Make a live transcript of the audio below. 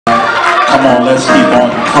Come on, let's keep on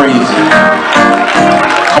praising.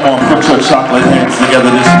 Come on, put your chocolate hands together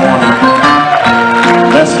this morning.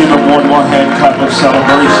 Let's give him one more hand clap of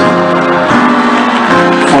celebration.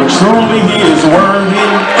 For truly he is worthy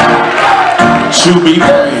to be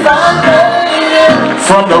praised.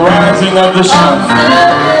 From the rising of the sun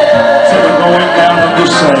to the going down of the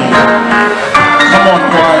same. Come on,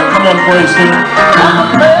 choir. Come on, praise him.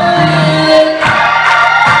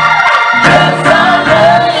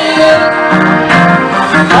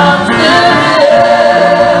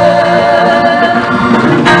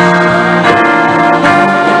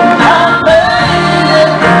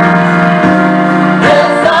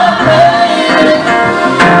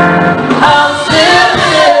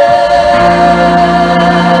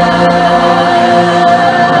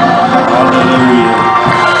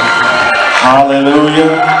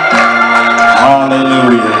 Hallelujah.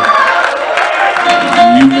 Hallelujah.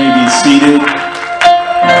 You may be seated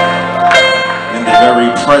in the very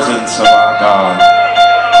presence of our God.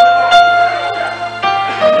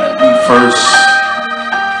 Let me first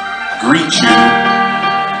greet you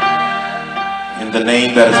in the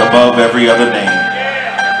name that is above every other name.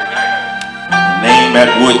 The name at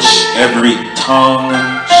which every tongue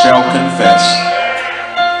shall confess.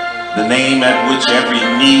 The name at which every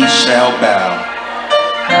knee shall bow.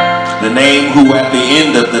 The name who at the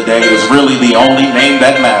end of the day is really the only name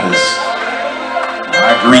that matters.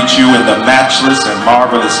 I greet you in the matchless and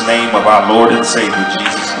marvelous name of our Lord and Savior,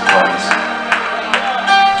 Jesus Christ.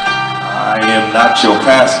 I am not your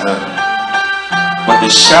pastor, but the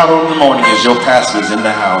shadow of the morning is your pastor's in the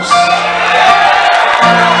house.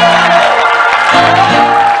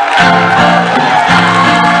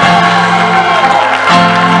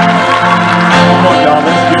 Come on, y'all,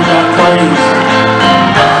 let's give God praise.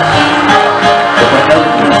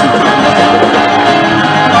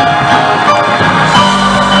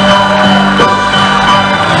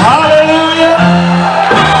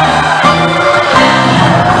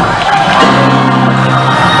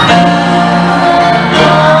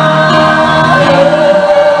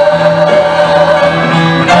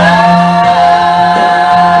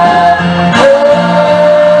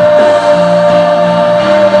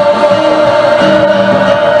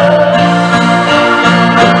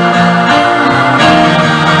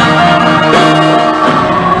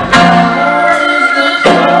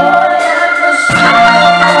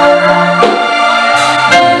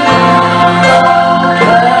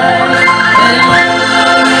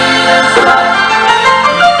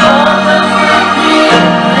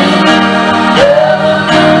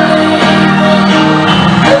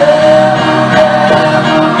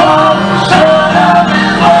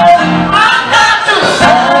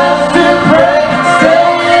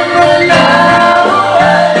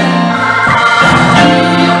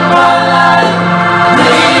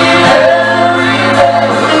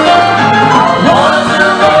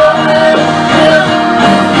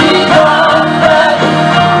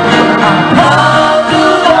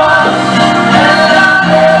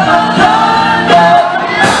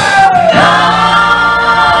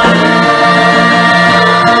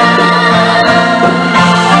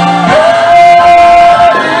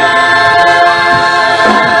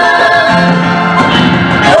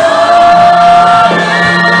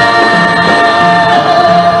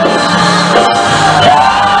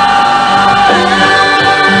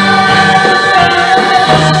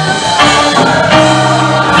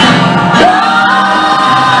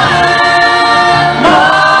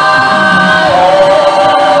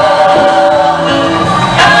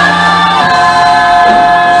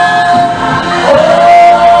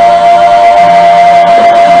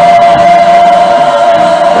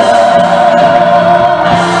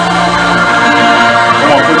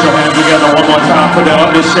 For the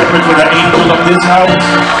under shepherd, for the angel of this house,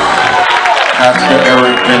 Pastor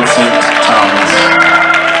Eric Vincent Thomas.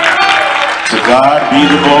 To God be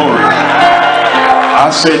the glory.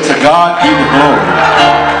 I said, to God be the glory.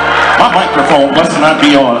 My microphone must not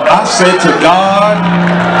be on. I said, to God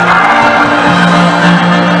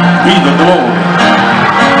be the glory.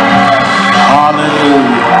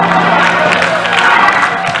 Hallelujah.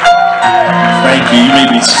 Thank you. You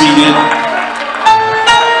may be seated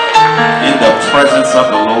in the presence of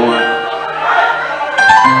the Lord.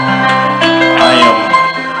 I am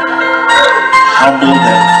humbled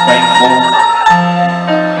and thankful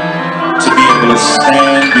to be able to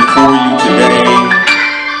stand before you today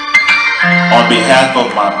on behalf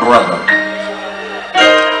of my brother.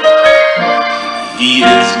 He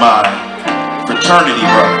is my fraternity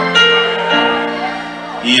brother.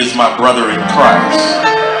 He is my brother in Christ.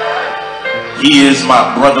 He is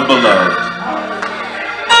my brother beloved.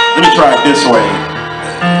 Let me try it this way.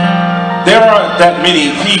 There aren't that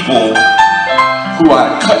many people who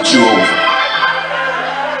I'd cut you over.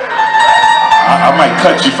 I might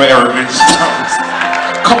cut you for arrogance.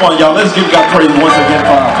 Come on, y'all. Let's give God praise once again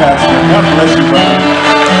for our pastor. God bless you, brother.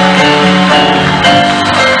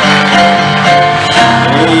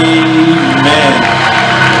 Amen.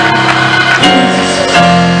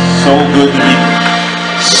 It's so good to be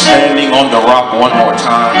standing on the rock one more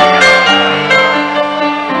time.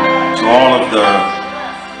 To all of the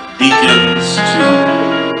deacons, to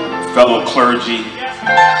fellow clergy,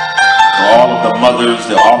 to all of the mothers,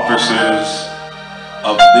 the officers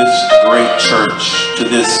of this great church, to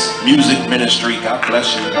this music ministry, God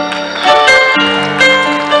bless you.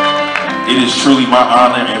 It is truly my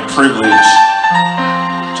honor and privilege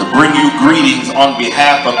to bring you greetings on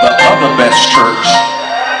behalf of the other best church,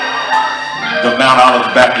 the Mount Olive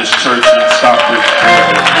Baptist Church in Stockbridge.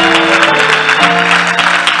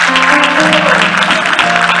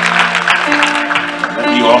 Let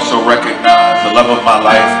me also recognize the love of my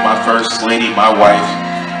life, my first lady, my wife,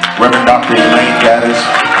 Reverend Dr. Elaine Gattis.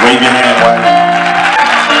 Wave your hand, wife.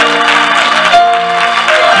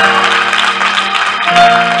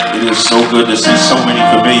 It is so good to see so many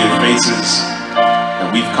familiar faces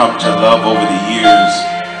that we've come to love over the years.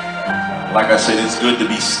 Like I said, it's good to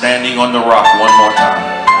be standing on the rock one more time.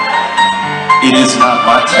 It is not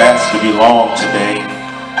my task to be long today.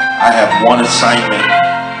 I have one assignment: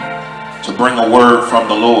 to bring a word from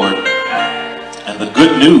the Lord. And the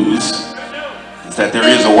good news is that there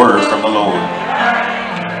is a word from the Lord.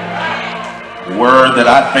 A word that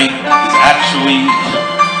I think is actually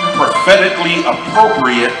prophetically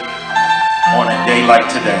appropriate on a day like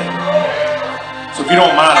today. So if you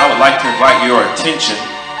don't mind, I would like to invite your attention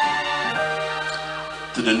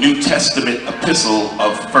to the New Testament epistle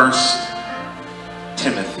of 1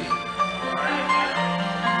 Timothy.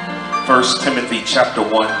 1 Timothy chapter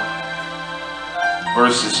 1,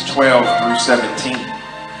 verses 12 through 17.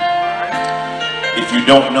 If you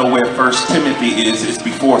don't know where 1 Timothy is, it's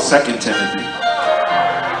before 2 Timothy.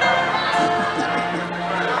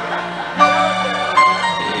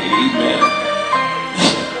 Amen.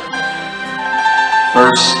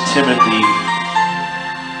 1 Timothy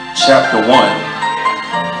chapter 1.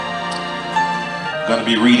 I'm going to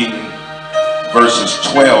be reading verses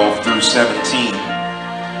 12 through 17.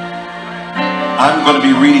 I'm going to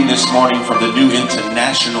be reading this morning from the New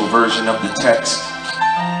International Version of the text.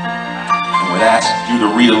 I would ask you to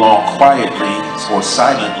read along quietly or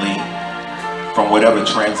silently from whatever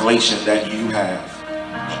translation that you have.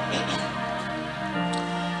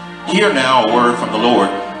 Hear now a word from the Lord.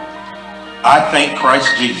 I thank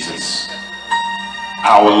Christ Jesus,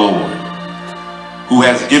 our Lord, who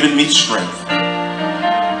has given me strength,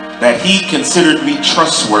 that he considered me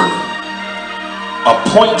trustworthy,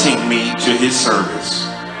 appointing me to his service,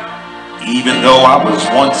 even though I was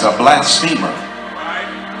once a blasphemer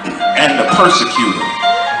and a persecutor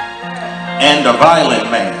and a violent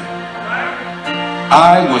man.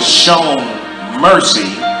 I was shown mercy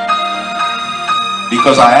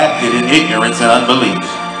because I acted in ignorance and unbelief.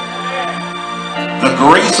 The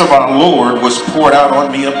grace of our Lord was poured out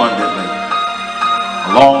on me abundantly,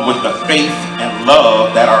 along with the faith and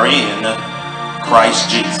love that are in Christ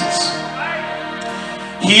Jesus.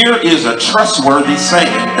 Here is a trustworthy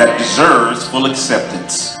saying that deserves full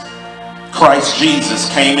acceptance. Christ Jesus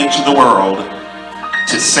came into the world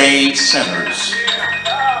to save sinners,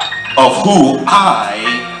 of who I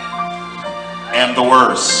am the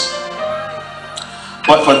worst.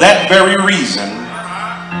 But for that very reason,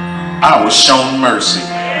 I was shown mercy,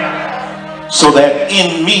 so that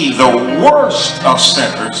in me, the worst of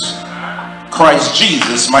sinners, Christ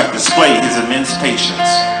Jesus might display his immense patience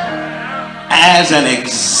as an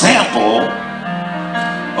example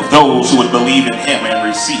of those who would believe in him and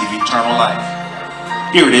receive eternal life.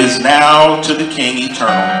 Here it is. Now to the King,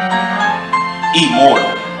 eternal,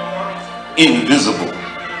 immortal, invisible,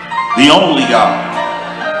 the only God,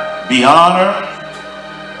 be honor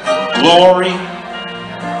and glory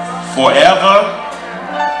forever.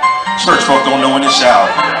 Church folk don't know when to shout.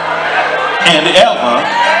 And ever.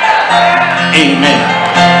 Amen.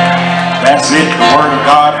 That's it. The word of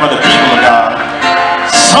God for the people of God.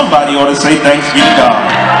 Somebody ought to say thanks be to God.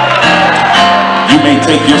 You may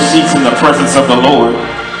take your seats in the presence of the Lord.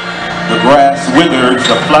 The grass withers,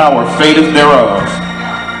 the flower fadeth thereof,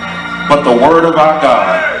 but the word of our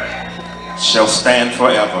God shall stand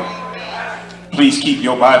forever. Please keep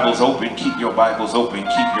your Bibles open. Keep your Bibles open.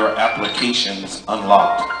 Keep your applications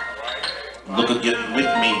unlocked. Look again with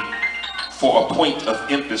me for a point of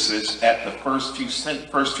emphasis at the first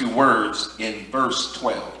few words in verse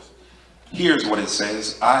 12. Here's what it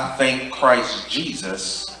says. I thank Christ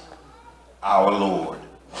Jesus, our Lord.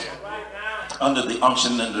 Under the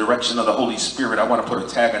unction and direction of the Holy Spirit, I want to put a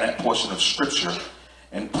tag on that portion of scripture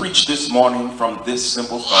and preach this morning from this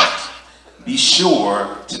simple thought. Be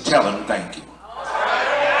sure to tell him thank you.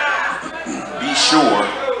 Be sure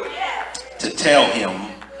to tell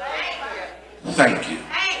him thank you.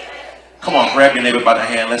 Come on, grab your neighbor by the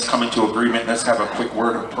hand. Let's come into agreement. Let's have a quick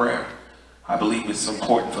word of prayer. I believe it's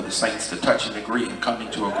important for the saints to touch and agree and come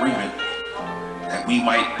into agreement that we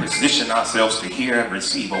might position ourselves to hear and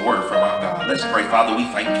receive a word from our God. Let's pray. Father, we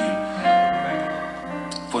thank you,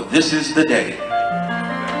 for this is the day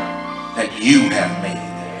that you have made.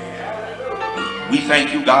 We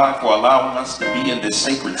thank you, God, for allowing us to be in this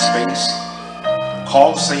sacred space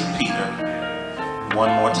called St. Peter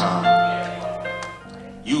one more time.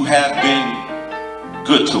 You have been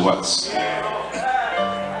good to us.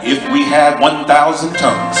 If we had 1,000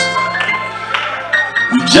 tongues,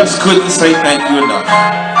 we just couldn't say thank you enough.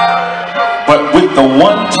 But with the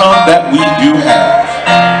one tongue that we do have,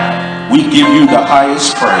 we give you the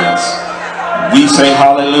highest praise. We say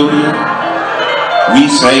hallelujah. We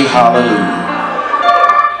say hallelujah.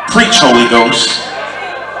 Preach, Holy Ghost.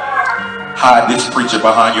 Hide this preacher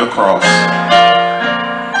behind your cross.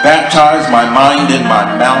 Baptize my mind and my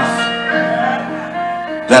mouth,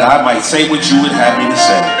 that I might say what you would have me to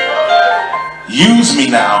say. Use me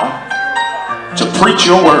now to preach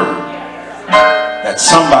your word, that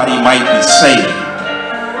somebody might be saved,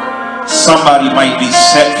 somebody might be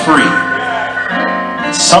set free,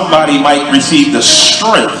 somebody might receive the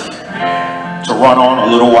strength to run on a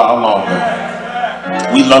little while longer.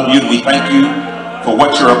 We love you and we thank you for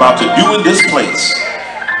what you're about to do in this place.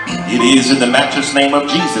 It is in the matchless name of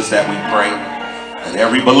Jesus that we pray. Let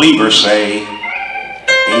every believer say,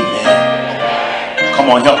 amen.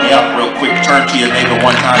 Come on, help me out real quick. Turn to your neighbor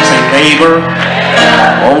one time. Say, neighbor,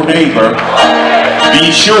 oh neighbor,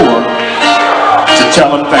 be sure to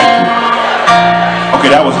tell him thank you. Okay,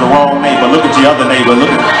 that was the wrong neighbor. Look at the other neighbor.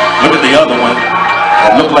 Look at the other one.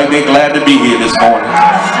 That look like they're glad to be here this morning.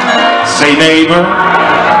 Say, neighbor,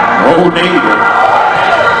 oh neighbor,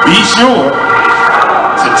 be sure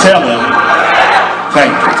to tell him thank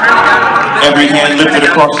you. Every hand lifted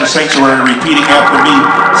across the sanctuary, repeating after me.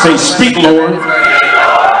 Say, speak, Lord,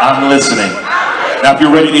 I'm listening. Now, if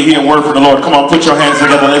you're ready to hear a word from the Lord, come on, put your hands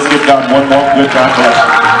together. Let's give God one more good God bless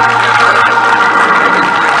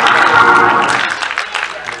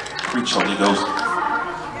you. Preach, Holy Ghost.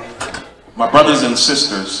 My brothers and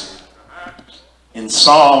sisters, in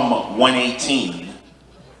Psalm 118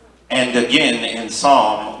 and again in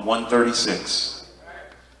Psalm 136,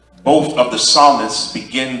 both of the psalmists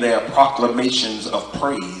begin their proclamations of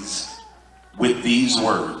praise with these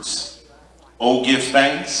words: "Oh, give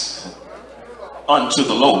thanks unto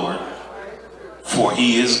the Lord, for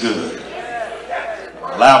he is good."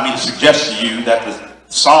 Allow me to suggest to you that the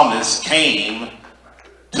psalmist came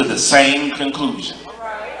to the same conclusion.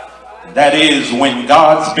 That is, when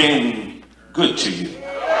God's been good to you,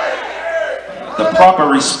 the proper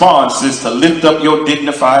response is to lift up your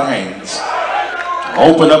dignified hands,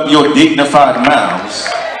 open up your dignified mouths,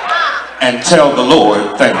 and tell the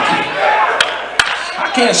Lord thank you.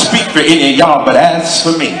 I can't speak for any of y'all, but as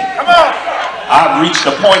for me, I've reached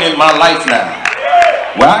a point in my life now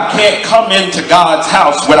where I can't come into God's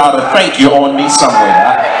house without a thank you on me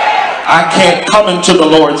somewhere. I can't come into the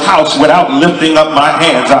Lord's house without lifting up my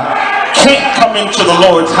hands. I can't come into the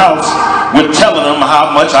Lord's house with telling him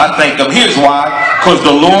how much I thank him. Here's why: because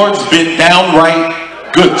the Lord's been downright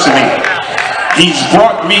good to me. He's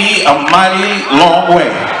brought me a mighty long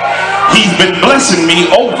way. He's been blessing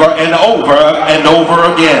me over and over and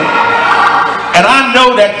over again. And I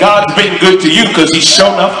know that God's been good to you because he's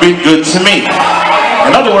sure enough been good to me.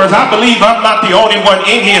 In other words, I believe I'm not the only one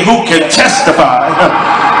in here who can testify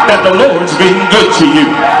that the Lord's been good to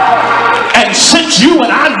you. And since you and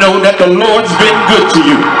I know that the Lord's been good to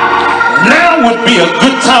you, now would be a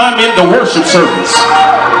good time in the worship service.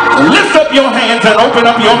 Lift up your hands and open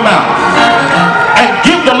up your mouth and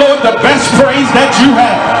give the Lord the best praise that you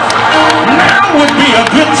have. Now would be a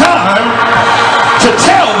good time to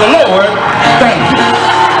tell the Lord thank you.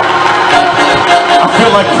 I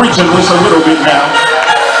feel like preaching this a little bit now.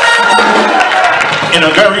 In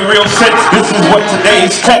a very real sense, this is what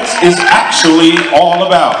today's text is actually all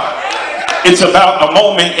about. It's about a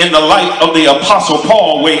moment in the life of the Apostle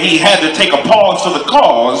Paul where he had to take a pause to the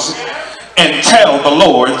cause and tell the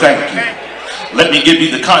Lord thank you. Let me give you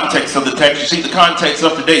the context of the text. You see, the context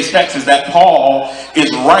of today's text is that Paul is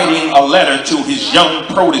writing a letter to his young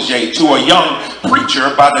protege, to a young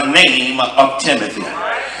preacher by the name of Timothy.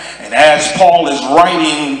 As Paul is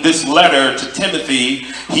writing this letter to Timothy,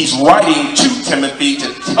 he's writing to Timothy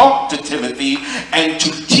to talk to Timothy and to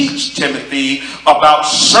teach Timothy about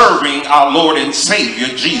serving our Lord and Savior,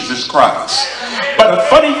 Jesus Christ. But a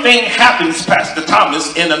funny thing happens, Pastor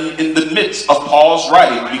Thomas, in the midst of Paul's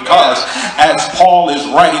writing, because as Paul is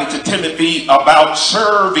writing to Timothy about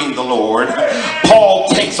serving the Lord, Paul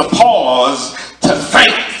takes a pause to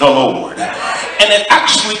thank the Lord. And it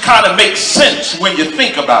actually kind of makes sense when you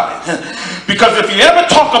think about it. Because if you ever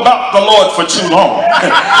talk about the Lord for too long,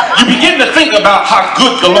 you begin to think about how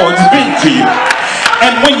good the Lord's been to you.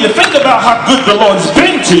 And when you think about how good the Lord's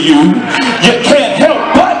been to you, you can't help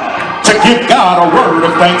but to give God a word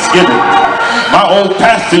of thanksgiving. My old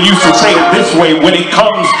pastor used to say it this way: when it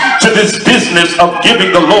comes to this business of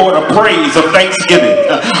giving the Lord a praise of thanksgiving,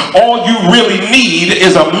 all you really need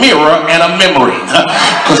is a mirror and a memory.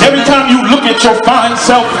 Because every time you look at your fine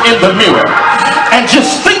self in the mirror and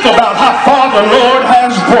just think about how far the Lord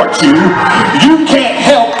has brought you, you can't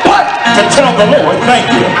help but to tell the Lord thank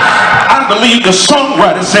you. I believe the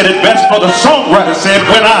songwriter said it best, for the songwriter said,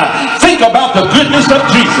 when I think about the goodness of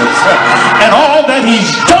Jesus and all that he's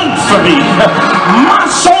done for me, my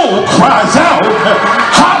soul cries out,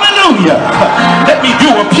 hallelujah. Let me do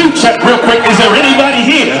a pew check real quick. Is there anybody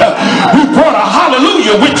here who brought a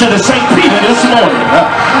hallelujah with you to St. Peter this morning?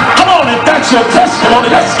 Come on, if that's your testimony,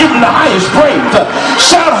 let's give him the highest praise.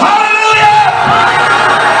 Shout hallelujah.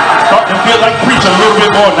 Starting to feel like preaching a little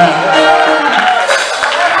bit more now.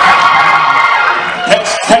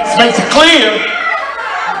 Text makes it clear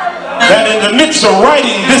that in the midst of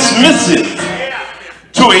writing this missive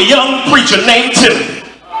to a young preacher named Timothy,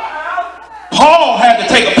 Paul had to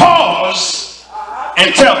take a pause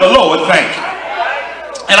and tell the Lord thank you.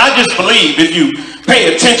 And I just believe if you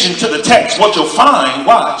pay attention to the text, what you'll find,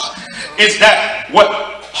 watch, is that what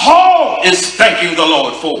Paul is thanking the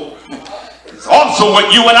Lord for is also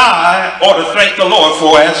what you and I ought to thank the Lord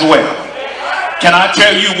for as well. Can I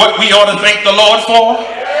tell you what we ought to thank the Lord for?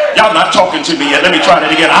 Y'all not talking to me yet. Let me try that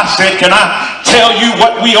again. I said, can I tell you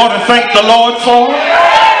what we ought to thank the Lord for?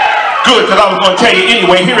 Good, because I was going to tell you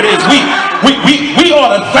anyway. Here it is. We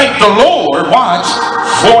ought to thank the Lord, watch,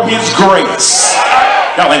 for his grace.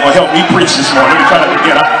 Y'all ain't going to help me preach this morning. Let me try that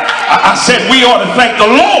again. I said we ought to thank the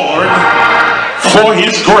Lord for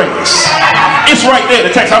his grace. It's right there.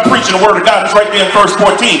 The text, I'm preaching the word of God. It's right there in verse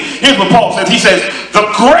 14. Here's what Paul says. He says,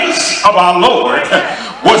 the grace of our Lord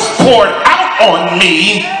was poured out on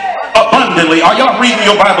me abundantly. Are y'all reading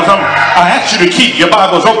your Bibles? I asked you to keep your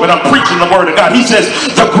Bibles open. I'm preaching the word of God. He says,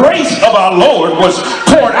 the grace of our Lord was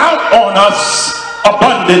poured out on us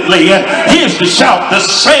abundantly. And here's the shout: the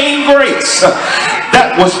same grace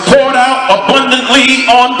that was poured out abundantly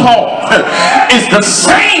on Paul is the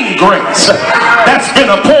same grace that's been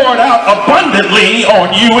poured out abundantly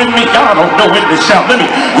on you and me. Y'all don't know when to shout. Let me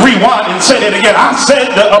rewind and say that again. I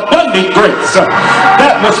said the abundant grace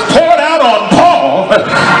that was poured out on Paul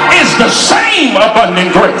is the same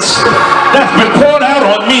abundant grace that's been poured out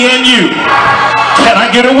on me and you. Can I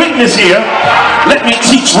get a witness here? Let me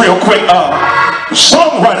teach real quick. The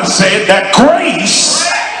songwriter said that grace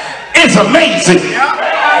is amazing.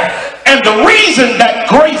 And the reason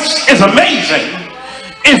that grace is amazing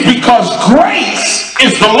is because grace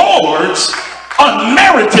is the Lord's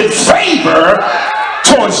unmerited favor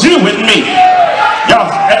towards you and me.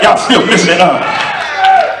 Y'all still missing it up.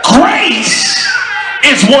 Grace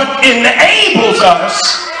is what enables us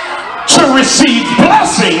to receive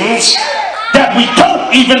blessings that we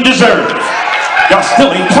don't even deserve. Y'all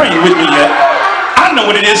still ain't praying with me yet. I know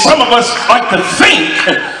what it is. Some of us like to think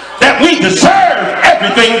that we deserve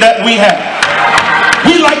everything that we have.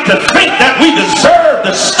 We like to think that we deserve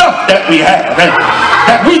the stuff that we have, and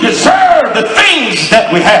that we deserve the things that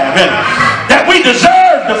we have, and that we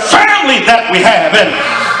deserve the family that we have, and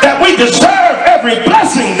that we deserve every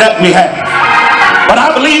blessing that we have. But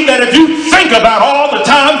I believe that if you think about all the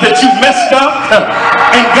times that you messed up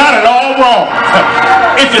and got it all wrong,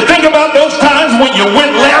 if you think about those times when you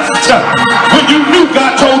went left, when you knew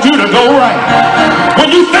God told you to go right, when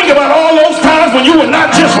you think about all those times when you were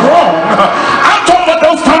not just wrong, I'm talking about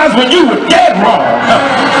those times when you were dead wrong,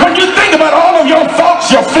 when you think about all of your faults,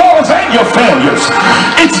 your flaws, and your failures,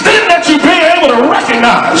 it's then that you'll be able to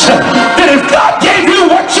recognize that if God gave you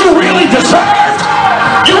what you really deserved,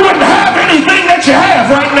 you wouldn't have anything that you have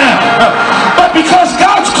right now. But because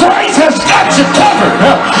God's grace has got you covered,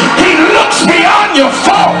 he looks beyond your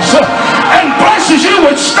faults and blesses you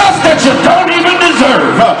with stuff that you don't even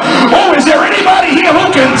deserve. Oh, is there anybody here who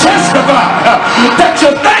can testify that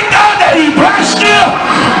you thank God that he blessed you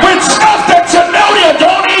with stuff that you know you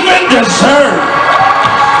don't even deserve?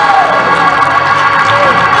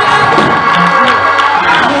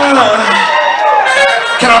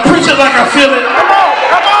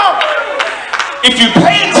 if you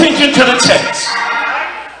pay attention to the text,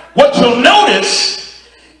 what you'll notice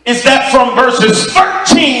is that from verses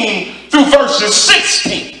 13 through verses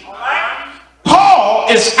 16, Paul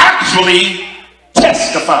is actually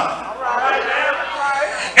testifying.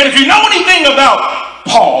 And if you know anything about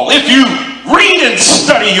Paul, if you read and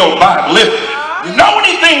study your Bible, if you know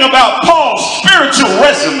anything about Paul's spiritual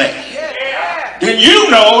resume, then you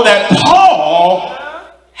know that Paul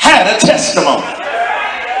had a testimony.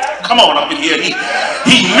 Come on up in here.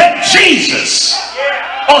 He met Jesus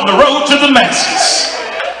on the road to Damascus.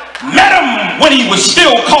 Met him when he was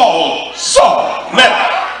still called Saul.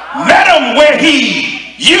 Met him where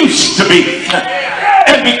he used to be.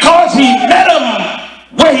 And because he met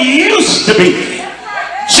him where he used to be,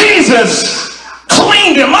 Jesus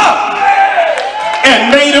cleaned him up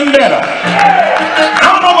and made him better. I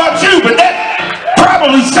don't know about you, but that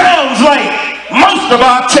probably sounds like most of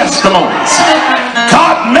our testimonies.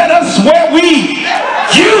 God met us where we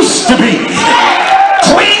used to be,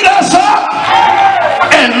 cleaned us up,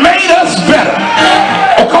 and made us better.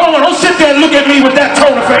 Oh, come on, don't sit there and look at me with that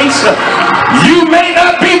tone of face. You may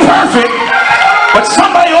not be perfect, but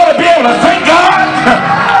somebody ought to be able to thank God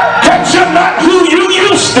that you're not who you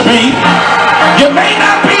used to be. You may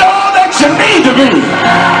not be all that you need to be,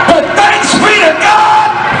 but thanks be to God,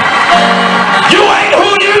 you ain't who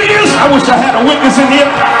you used to be. I wish I had a witness in here.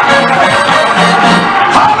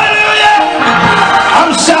 Hallelujah!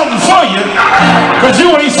 I'm shouting for you because you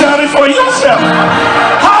ain't shouting for yourself.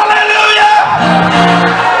 Hallelujah!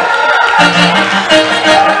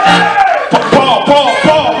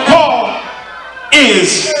 Paul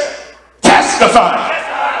is testifying.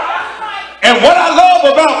 And what I love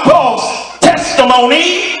about Paul's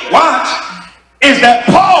testimony, watch, is that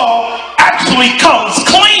Paul actually comes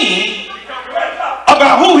clean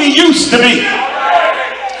about who he used to be.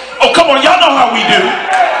 Oh, come on, y'all know how we do.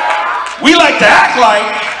 We like to act like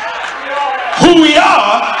who we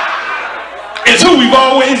are is who we've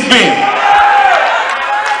always been.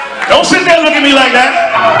 Don't sit there and look at me like that.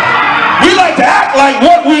 We like to act like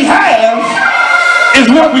what we have is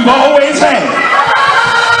what we've always had.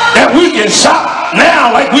 That we can shop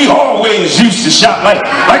now like we always used to shop. Like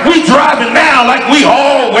we driving now like we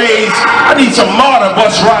always. I need some MARTA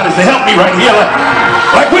bus riders to help me right here.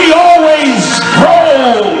 Like we always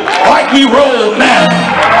roll like we roll now.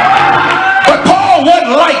 But Paul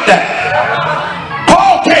wasn't like that.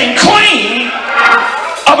 Paul came clean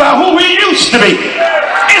about who he used to be.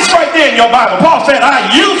 It's right there in your Bible. Paul said, I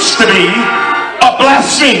used to be a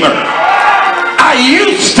blasphemer. I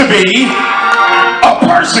used to be a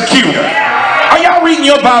persecutor. Are y'all reading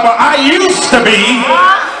your Bible? I used to be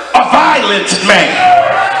a violent man.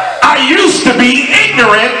 I used to be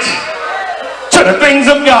ignorant to the things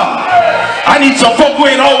of God. I need some folk who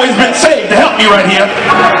ain't always been saved to help me right here.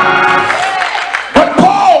 But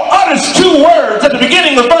Paul utters two words at the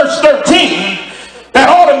beginning of verse 13 that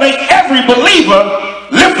ought to make every believer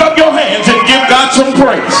lift up your hands and give God some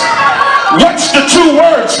praise. What's the two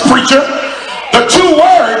words, preacher? The two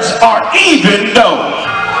words are even though.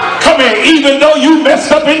 Come here, even though you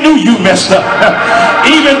messed up and knew you messed up.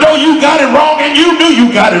 Even though you got it wrong and you knew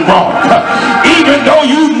you got it wrong. Even though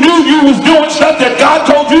you knew you was doing stuff that God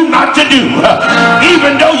told you not to do.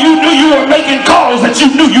 Even though you knew you were making calls that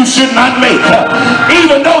you knew you should not make.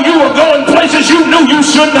 Even though you were going places you knew you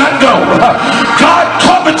should not go. God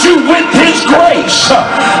covered you with his grace.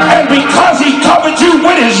 And because he covered you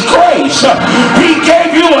with his grace, he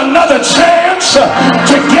gave you another chance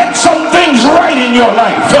to get some things right in your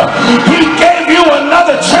life. He gave you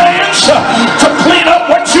another chance to clean up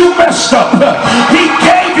what you messed up. He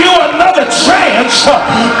gave you another chance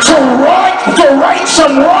to right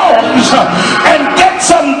some wrongs and get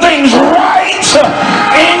some things right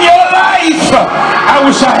in your life. I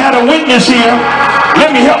wish I had a witness here.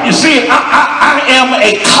 Let me help you see it. I am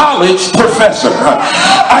a college professor.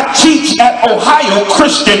 I teach at Ohio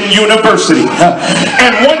Christian University.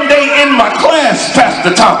 And one day in my class,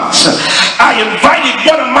 Pastor Thomas, I invited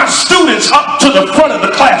one of my students up to the front of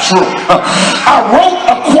the classroom. I wrote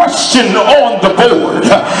a question on the board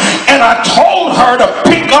and I told her to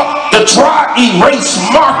pick up the dry erase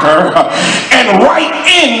marker and write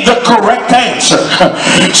in the correct answer.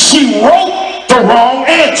 She wrote the wrong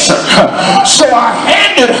answer. So I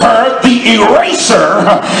handed her the eraser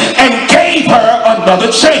and gave her another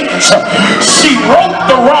chance. She wrote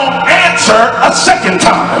the wrong answer a second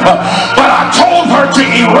time, but I told her to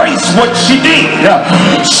erase what she did.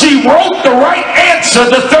 She wrote the right answer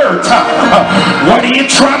the third time. What are you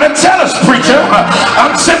trying to tell us, preacher?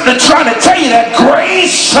 I'm simply trying to tell you that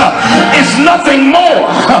grace is nothing more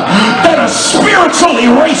than a spiritual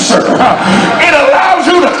eraser. It allows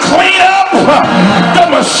you to clean up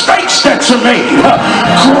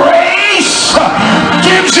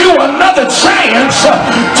chance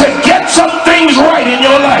to get some things right in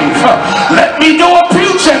your life. Let me do a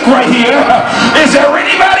pew check right here. Is there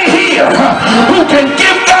anybody here who can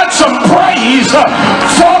give God some praise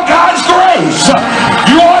for God's grace?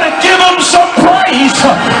 You ought to give him some praise,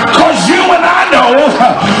 because you and I know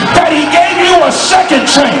that he gave you a second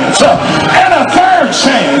chance, and a third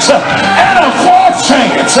chance, and a fourth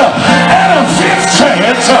chance, and a fifth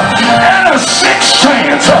chance, and a sixth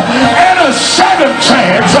chance, and a seventh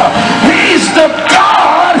chance. He's the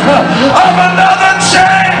God of another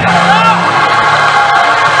chance.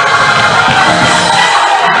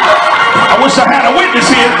 I wish I had a witness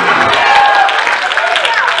here.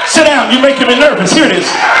 Sit down, you're making me nervous. Here it is.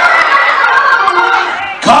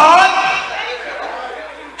 God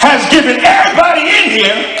has given everybody in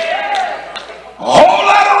here a whole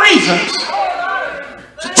lot of reasons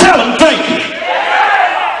to tell him thank you.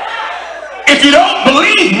 If you don't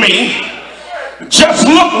believe me, just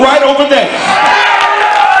look right over there.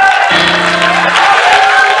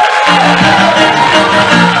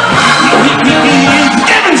 He's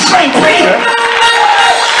given St. Peter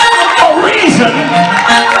a reason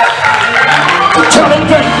to tell him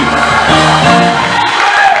thank you.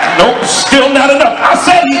 Nope, still not enough. I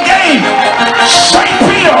said he gave St.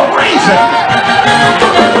 Peter a reason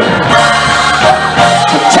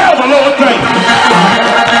to tell the Lord thank you.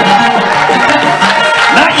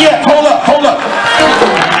 Not yet. Hold up, hold up.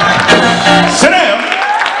 Sit down.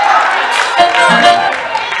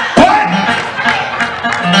 But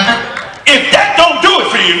if that don't do it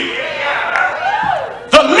for you,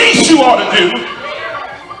 the least you ought to do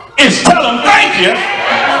is tell him thank you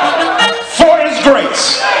for his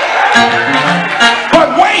grace.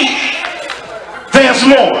 But wait, there's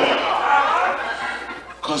more.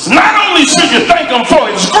 Because not only should you thank him for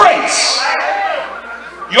his grace,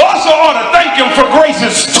 you also ought to thank him for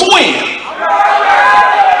grace's twin.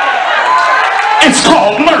 It's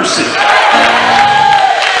called mercy.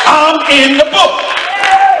 I'm in the book.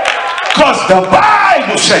 Because the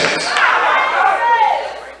Bible says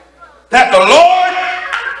that the Lord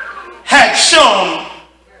had shown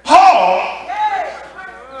Paul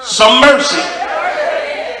some mercy.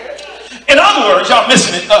 In other words, y'all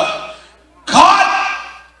missing it. God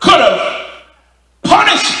could have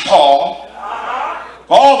punished Paul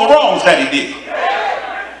for all the wrongs that he did.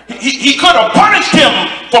 He could have punished him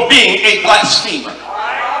for being a blasphemer.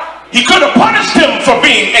 He could have punished him for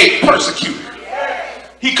being a persecutor.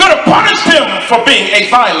 He could have punished him for being a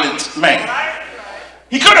violent man.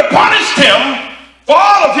 He could have punished him for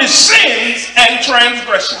all of his sins and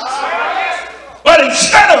transgressions. But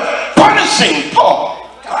instead of punishing Paul,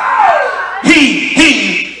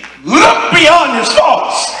 he looked beyond his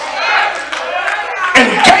faults and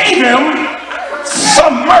gave him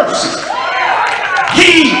some mercy.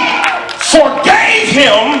 He forgave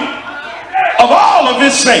him of all of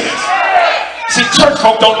his sins. See, church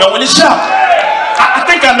folk don't know when to shout. I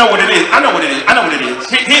think I know what it is. I know what it is. I know what it is.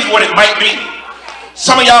 Here's what it might be.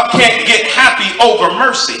 Some of y'all can't get happy over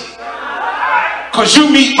mercy because you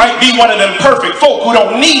might be one of them perfect folk who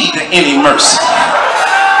don't need any mercy.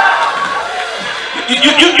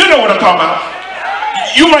 You know what I'm talking about.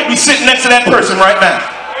 You might be sitting next to that person right now.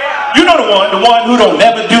 You know the one who don't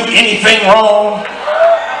never do anything wrong.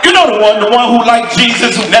 You know the one who like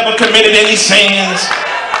Jesus, who never committed any sins.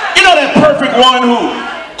 You know that perfect one who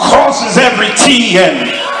crosses every T and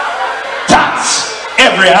dots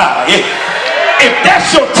every I. If that's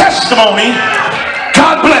your testimony,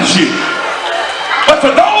 God bless you. But for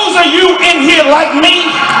those of you in here like me,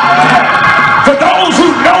 for those who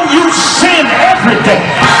know you sin every day,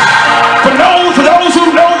 for those who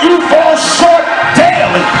know you fall short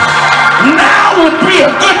daily, now would be a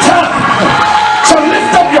good time to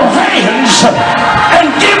lift up your hands and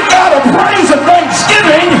give God a praise of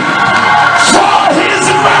thanksgiving for his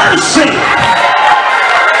mercy.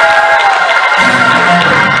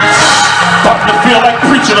 Starting to feel like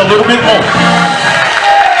preaching a little bit more.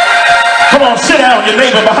 Come on, sit down. Your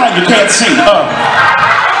neighbor behind you can't see.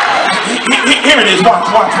 Here it is. Watch.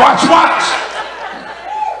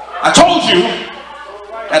 I told you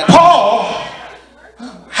that Paul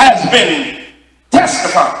has been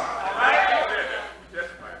testifying.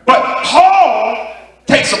 But Paul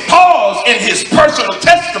takes a pause in his personal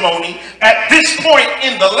testimony at this point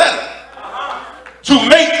in the letter to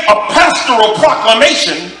make a pastoral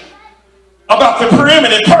proclamation about the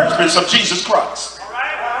preeminent purpose of Jesus Christ.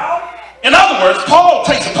 In other words, Paul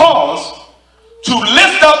takes a pause to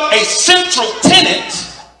lift up a central tenet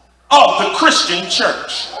of the Christian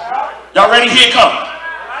church. Y'all ready? Here it comes.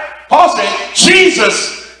 Paul said,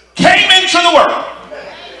 Jesus came into the world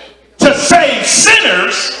to save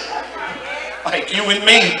sinners like you and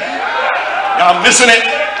me. Y'all missing it?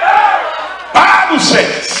 Bible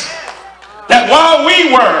says that while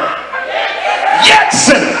we were yet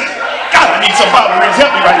sinners, God, I need some Bible readers,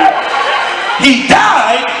 help me right here. He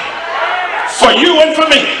died for you and for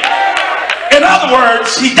me. In other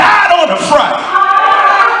words, he died on a Friday,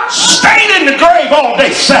 stayed in the grave all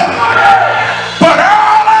day Saturday, but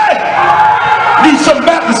early, need some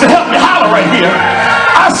Baptists to help me holler right here.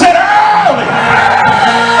 I said early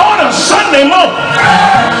on a Sunday morning,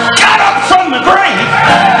 got up from the grave,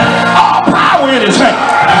 all power in his hand.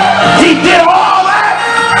 He did all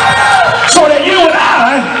that so that you and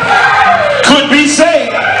I could be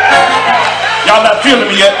saved. Y'all not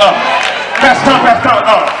feeling me yet?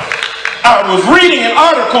 I was reading an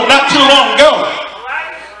article not too long ago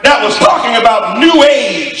that was talking about New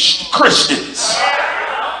Age Christians.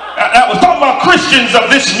 That was talking about Christians of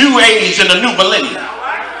this new age and the new millennium.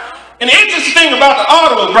 And the interesting thing about the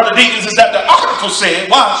article, Brother Deacons, is that the article said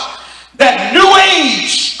was that New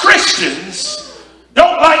Age Christians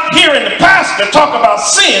don't like hearing the pastor talk about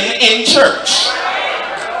sin in church.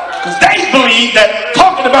 Because they believe that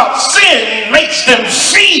talking about sin makes them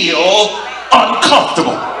feel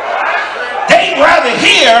uncomfortable. They'd rather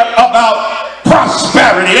hear about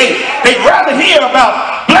prosperity. They'd rather hear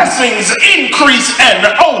about blessings, increase, and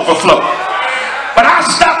overflow. But I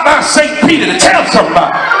stopped by St. Peter to tell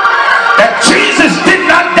somebody that Jesus did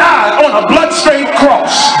not die on a bloodstained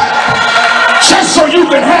cross just so you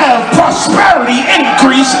can have prosperity,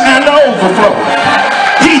 increase, and overflow.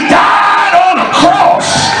 He died on a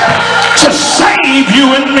cross to save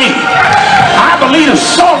you and me. I believe the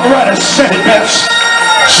songwriter said it best.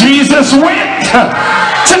 Jesus went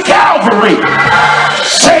to Calvary,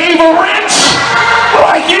 save a wretch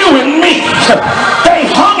like you and me. They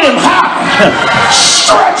hung him high,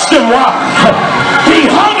 stretched him wide. He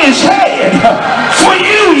hung his head. For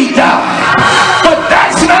you he died. But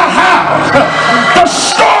that's not how the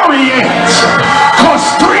story ends. Because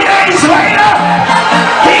 3 days later,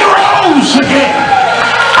 he rose again.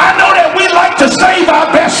 I know that we like to save our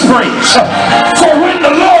best praise for when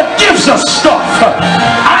the Lord gives us stuff.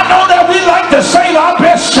 I know that we like to save our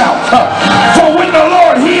best shout for when the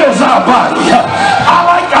Lord heals our body.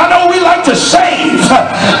 I know we like to save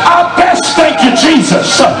our best thank you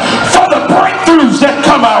Jesus for the breakthroughs that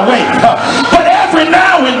come our way. But every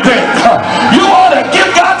now and then you ought to give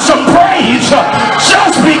God some praise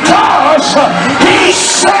just because he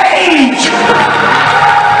saved you.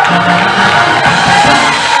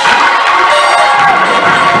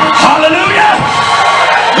 Hallelujah.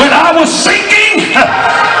 When I was sinking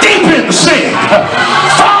deep in sin,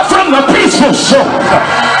 far from the peaceful shore,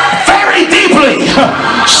 very deeply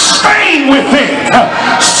stained within,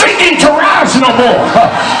 sinking to rise no more,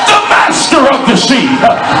 the master of the sea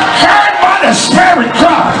heard my despairing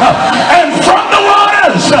cry, and from the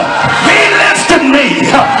waters he lifted me.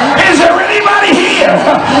 Is there anybody here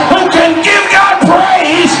who can give God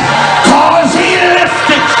praise cause he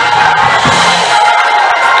lifted?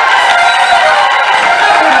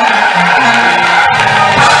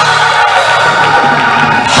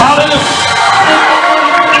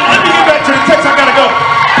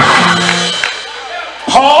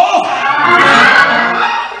 Paul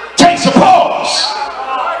takes a pause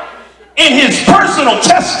in his personal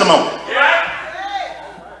testimony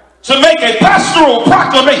to make a pastoral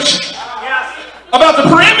proclamation about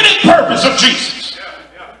the preeminent purpose of Jesus.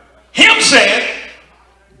 Him said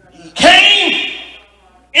he came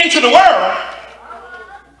into the world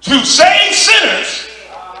to save sinners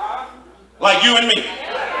like you and me.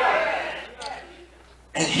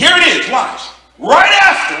 And here it is, watch. Right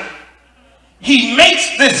after he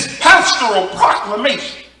makes this pastoral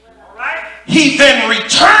proclamation, he then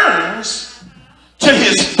returns to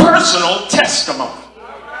his personal testimony.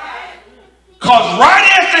 Because right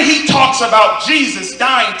after he talks about Jesus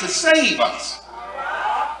dying to save us,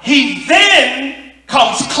 he then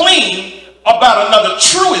comes clean about another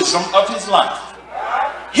truism of his life.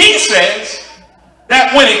 He says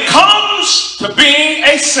that when it comes to being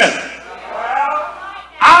a sinner,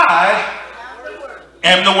 I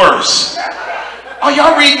am the worst. Are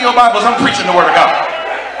y'all reading your Bibles? I'm preaching the word of God.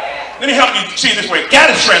 Let me help you see it this way.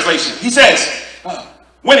 Gattis translation. He says,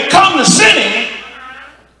 when it comes to sinning,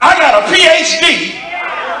 I got a PhD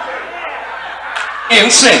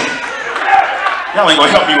in sin. Y'all ain't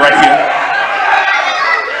gonna help me right here.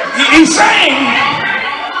 He's saying,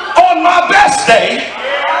 on my best day,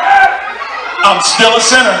 I'm still a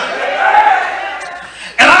sinner.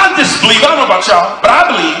 And I just believe, I don't know about y'all, but I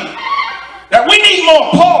believe that we need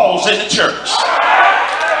more Pauls in the church.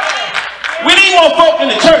 We need more folk in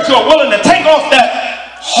the church who are willing to take off that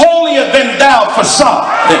holier than thou facade.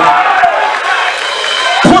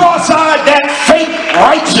 Put aside that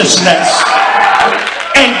consciousness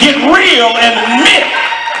and get real and admit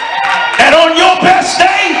that on your best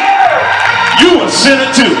day, you a sinner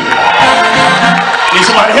too. Need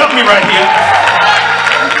somebody help me right here.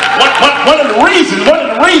 One of the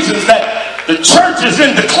reasons that the church is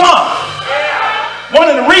in decline, one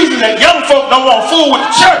of the reasons that young folk don't want to fool with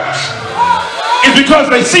the church is because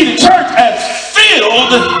they see the church as filled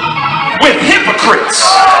with hypocrites,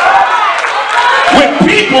 with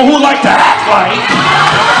people who like to act like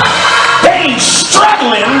they ain't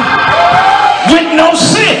struggling with no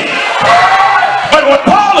sin. But what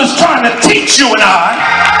Paul is trying to teach you and I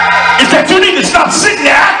is that you need to stop sitting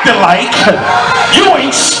there acting like you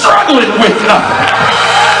ain't struggling with nothing.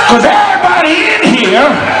 Because everybody in here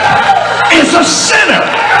is a sinner.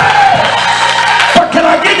 But can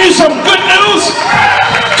I give you some good news?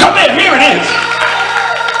 Come here it is.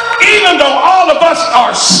 Even though all of us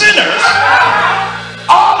are sinners,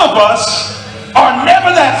 all of us are never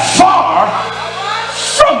that far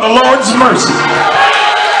from the Lord's mercy.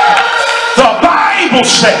 The Bible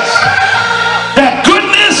says that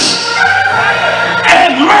goodness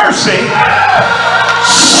and mercy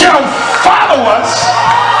shall follow us.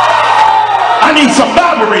 I need some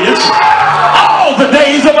Bible readers. All the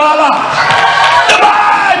days of our lives. The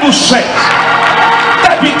Bible says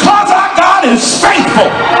that because our God is faithful,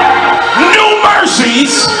 new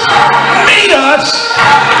mercies meet us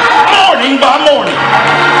morning by morning.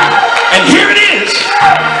 And here it is,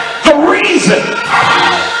 the reason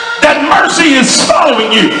that mercy is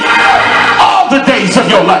following you all the days of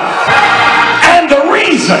your life. And the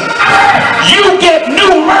reason you get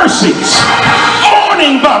new mercies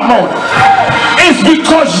morning by morning is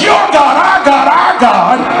because your God, our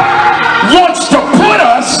God, wants to put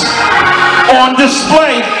us on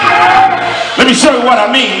display. Let me show you what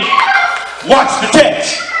I mean. Watch the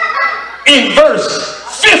text. In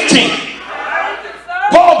verse 15,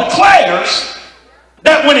 Paul declares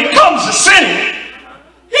that when it comes to sinning,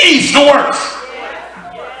 he's the worst.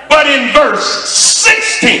 But in verse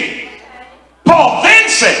 16, Paul then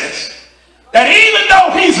says that even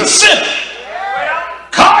though he's a sinner,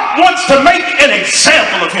 God wants to make an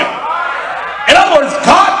example of him. In other words,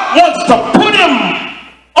 God wants to put him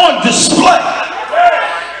on display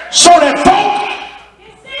so that folk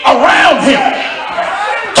around him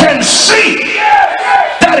can see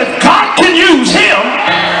that if God can use him,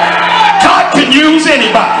 God can use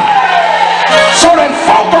anybody. So that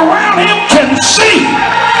folk around him can see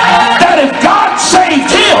that if God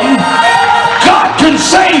saved him, God can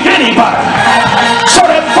save anybody. So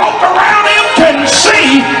that folk around him can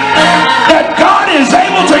see that God is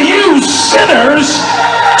able to use sinners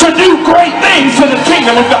to do great things for the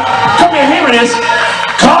kingdom of God. Come here it is.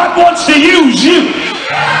 God wants to use you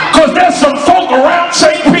because there's some folk around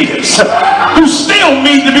St. Peter's who still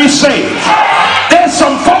need to be saved. There's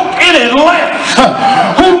some folk in Atlanta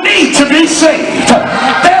who need to be saved.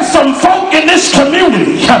 There's some folk in this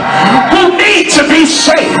community who need to be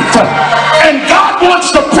saved. And God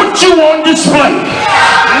wants to put you on display.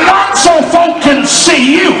 Not so folk can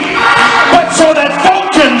see you, but so that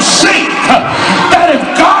folk can see that if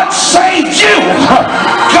God saved you,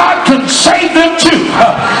 God can save them too.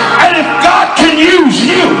 And if God can use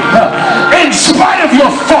you in spite of your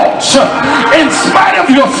faults, in spite of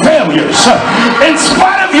your failures, in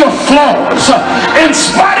spite of your flaws, in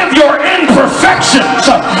spite of your imperfections,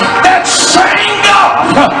 that same God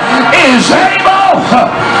is able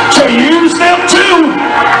to use them too.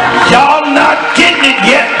 Y'all not getting it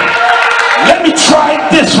yet? Let me try it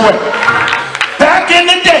this way. Back in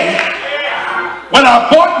the day, when I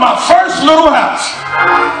bought my first little house,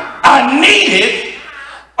 I needed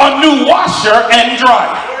a new washer and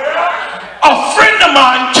dryer. A friend of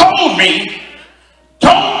mine told me,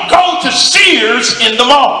 don't go to Sears in the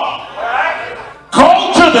mall.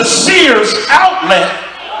 Go to the Sears outlet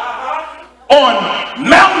on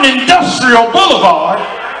Mountain Industrial Boulevard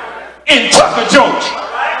in Tucker, Georgia.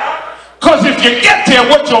 Because if you get there,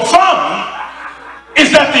 what you'll find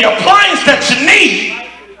is that the appliance that you need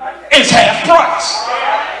is half price.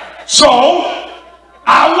 So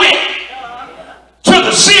I went to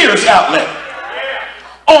the Sears outlet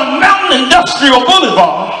on Mountain Industrial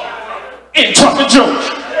Boulevard in Tucker,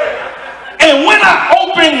 Georgia. And when I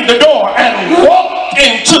opened the door and walked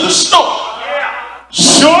into the store,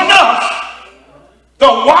 sure enough, the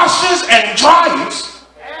washers and dryers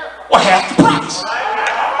were half the price.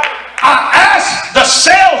 I asked the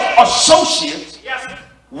sales associate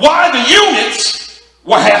why the units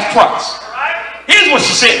were half price. Here's what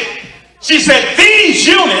she said. She said, these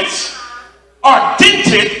units are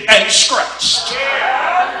dented and scratched.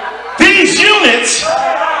 These units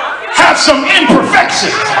have some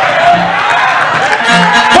imperfections.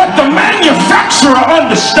 natural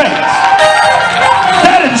understands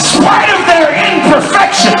that in spite of their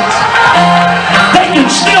imperfections, they can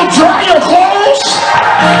still dry your clothes,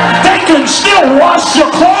 they can still wash your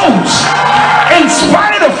clothes. In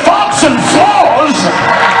spite of the faults and flaws,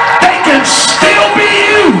 they can still be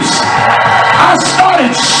used. I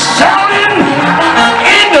started shouting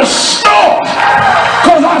in the store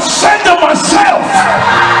because I said to myself,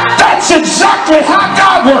 that's exactly how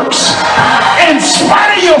God works. In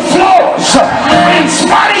spite of your flaws, in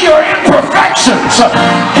spite of your imperfections,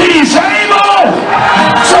 He's able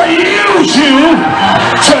to use you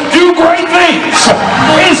to do great things.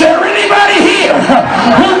 Is there anybody here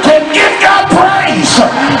who can give God praise?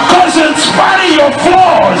 Because in spite of your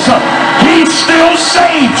flaws, He still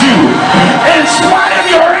saved you. In spite of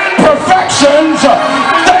your imperfections,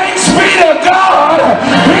 thanks be to God,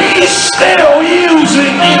 He's still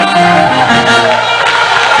using you.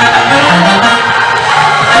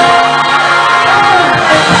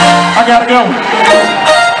 I gotta go.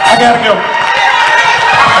 I gotta go.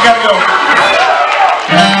 I gotta go.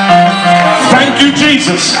 Thank you,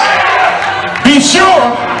 Jesus. Be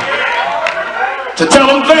sure to tell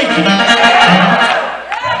Him thank you.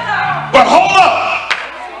 But hold up.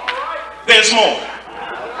 There's more.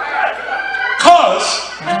 Because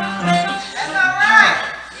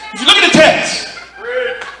if you look at the text,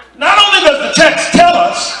 not only does the text tell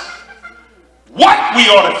us what we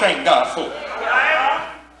ought to thank God for,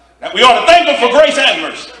 that we ought to thank Him for grace and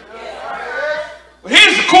mercy. But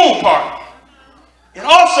here's the cool part. It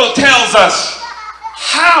also tells us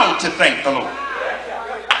how to thank the Lord.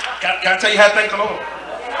 Can I tell you how to thank the Lord?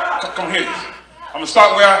 Come hear this. I'm going to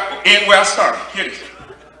start where I started. Hear this.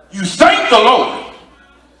 You thank the Lord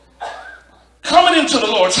coming into the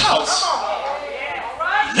Lord's house,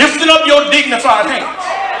 lifting up your dignified hands,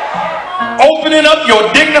 opening up your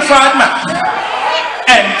dignified mouth,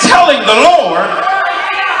 and telling the Lord,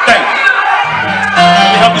 thank you.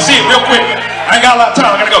 Let me help you see it real quick. I ain't got a lot of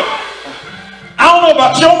time. I gotta go. I don't know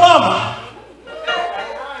about your mama,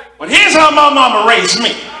 but here's how my mama raised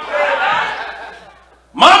me.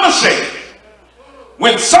 Mama said,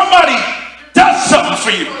 when somebody does something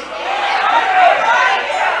for you,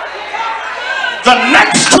 the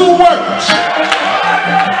next two words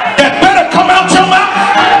that better come out your mouth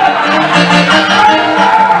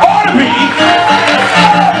ought to be,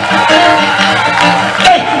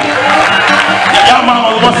 thank you. Y'all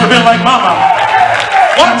mama must have been like my mama.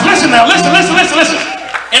 Watch, listen now, listen.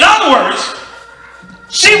 In other words,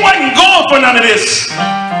 she wasn't going for none of this,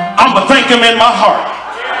 I'm going to thank Him in my heart.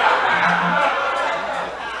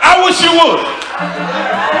 I wish you would.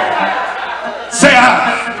 Say,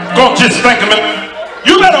 I'm going to just thank Him.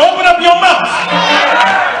 You better open up your mouth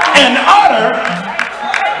and utter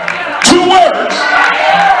two words,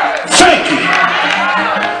 thank you.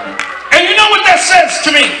 And you know what that says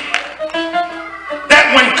to me?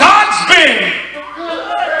 That when God's been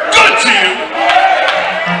good to you,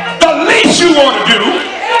 the least you ought to do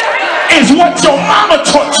is what your mama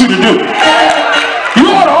taught you to do. You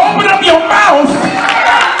ought to open up your mouth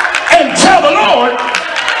and tell the Lord,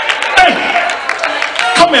 thank you.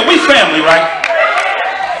 Come here, we family, right?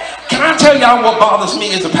 Can I tell y'all what bothers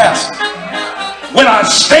me as a pastor? When I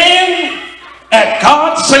stand at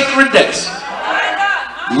God's sacred desk,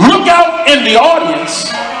 look out in the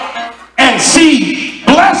audience and see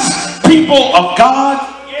blessed people of God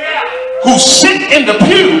who sit in the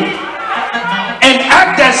pew and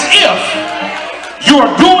act as if you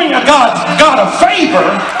are doing God a favor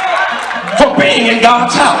for being in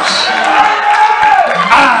God's house.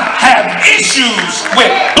 I have issues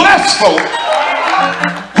with blessed folk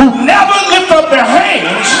who never lift up their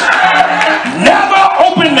hands, never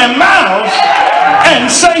open their mouths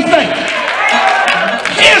and say thank you.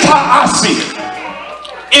 Here's how I see it.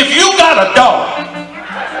 If you got a dog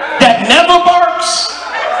that never barks,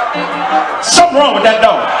 something wrong with that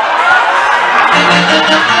dog.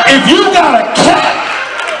 If you got a cat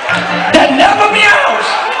that never meows,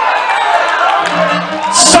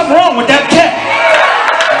 something wrong with that cat.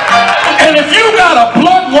 And if you got a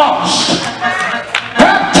blood-washed,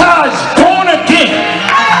 baptized, born again,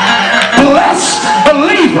 blessed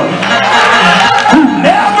believer who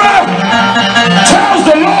never tells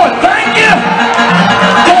the Lord thank you,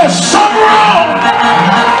 there's something wrong.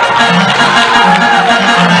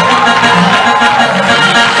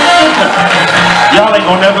 Y'all ain't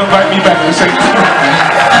gonna never invite me back to say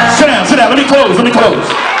sit down, let me close.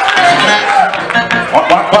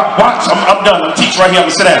 Watch, I'm done, I'm teaching right here, I'm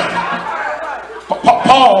gonna sit down.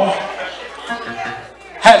 Paul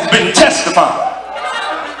has been testifying,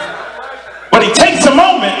 but he takes a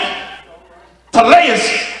moment to lay his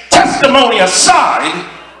testimony aside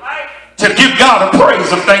to give God a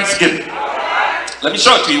praise of thanksgiving. Let me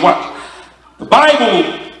show it to you. Watch. The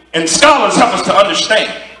Bible and scholars help us to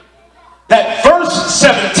understand that verse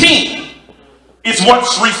 17 is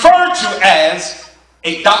what's referred to as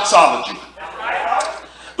a doxology.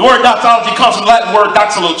 The word doxology comes from the Latin word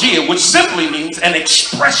doxologia, which simply means an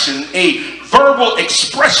expression, a verbal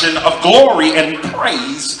expression of glory and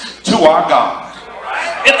praise to our God.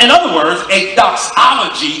 In other words, a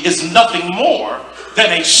doxology is nothing more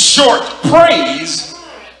than a short praise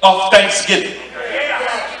of thanksgiving.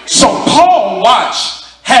 So Paul, watch,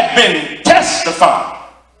 had been testifying.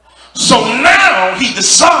 So now he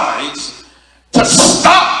decides to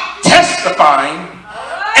stop testifying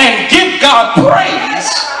and give God praise,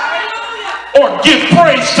 or give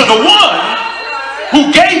praise to the one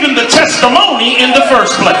who gave him the testimony in the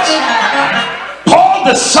first place. Paul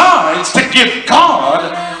decides to give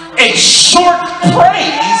God a short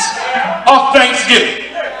praise of thanksgiving.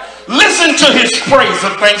 Listen to his praise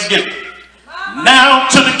of thanksgiving. Now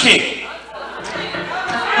to the King,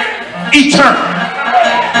 eternal,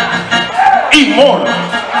 immortal,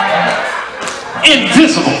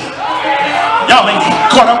 invisible. Y'all ain't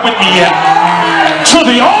caught up with me yet. To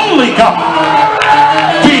the only God,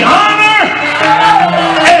 be honor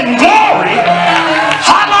and glory.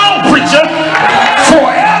 How long, preacher?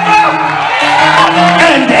 Forever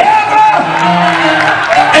and ever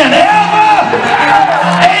and ever.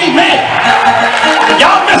 Amen.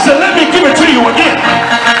 Y'all miss it. Let me give it to you again.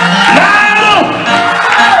 Now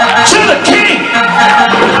to the King,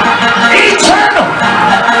 eternal,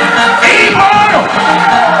 immortal,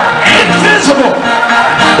 invisible,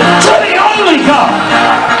 to the only God,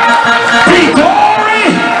 be glory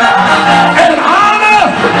and honor.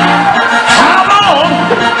 How long?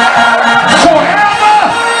 Forever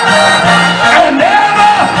and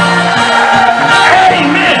ever.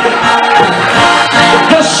 Amen.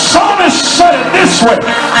 The psalmist said it this way: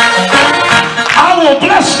 I will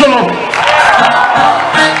bless the Lord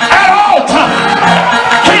at all times.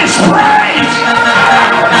 His praise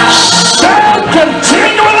shall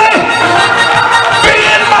continually be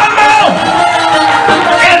in my mouth.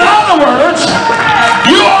 In other words,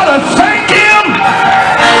 you ought to thank him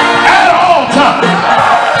at all times.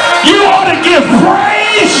 You ought to give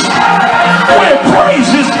praise where praise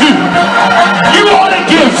is due. You ought to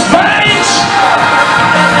give thanks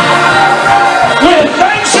where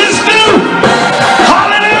thanks is due.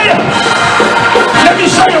 Hallelujah. Let me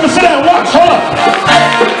show you. I'm going to sit down and watch. Hold up.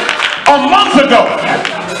 A month ago,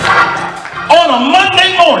 on a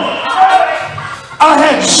Monday morning, I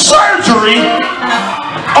had surgery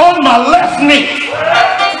on my left knee.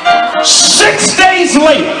 6 days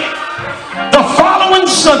later, the following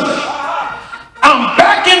Sunday, I'm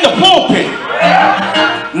back in the pulpit.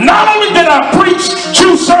 Not only did I preach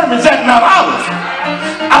 2 sermons at Mount Olive,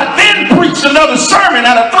 I then preached another sermon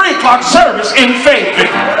at a 3 o'clock service in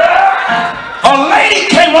Fayetteville. A lady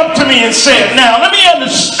came up to me and said, now let me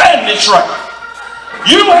understand this right.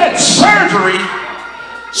 You had surgery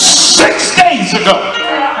 6 days ago,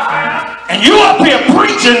 and you up here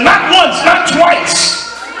preaching not once, not twice,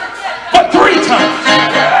 but 3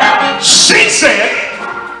 times. She said,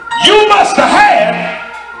 you must have had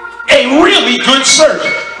a really good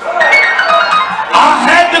surgery. I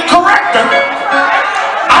had to correct her.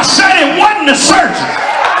 I said it wasn't the surgery.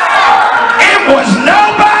 It was not